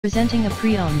Presenting a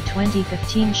pre-owned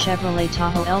 2015 Chevrolet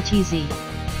Tahoe LTZ.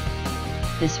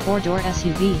 This four-door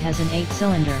SUV has an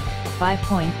 8-cylinder,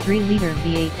 5.3-liter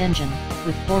V8 engine,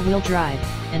 with four-wheel drive,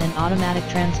 and an automatic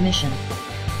transmission.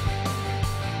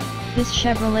 This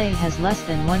Chevrolet has less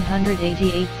than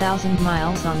 188,000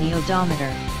 miles on the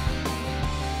odometer.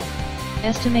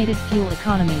 Estimated fuel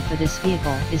economy for this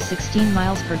vehicle is 16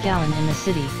 miles per gallon in the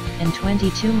city, and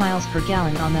 22 miles per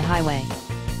gallon on the highway.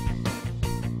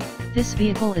 This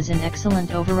vehicle is in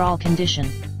excellent overall condition.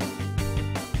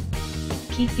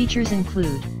 Key features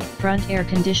include front air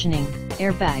conditioning,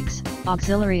 airbags,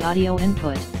 auxiliary audio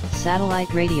input,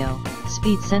 satellite radio,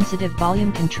 speed-sensitive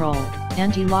volume control,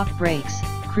 anti-lock brakes,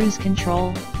 cruise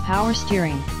control, power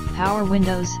steering, power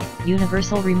windows,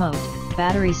 universal remote,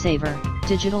 battery saver,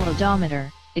 digital odometer,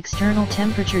 external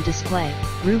temperature display,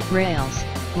 roof rails,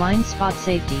 blind spot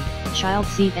safety, child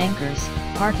seat anchors,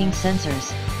 parking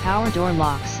sensors, power door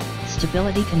locks,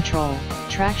 stability control,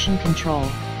 traction control,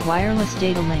 wireless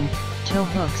data link, tow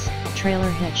hooks, trailer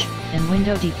hitch, and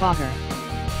window defogger.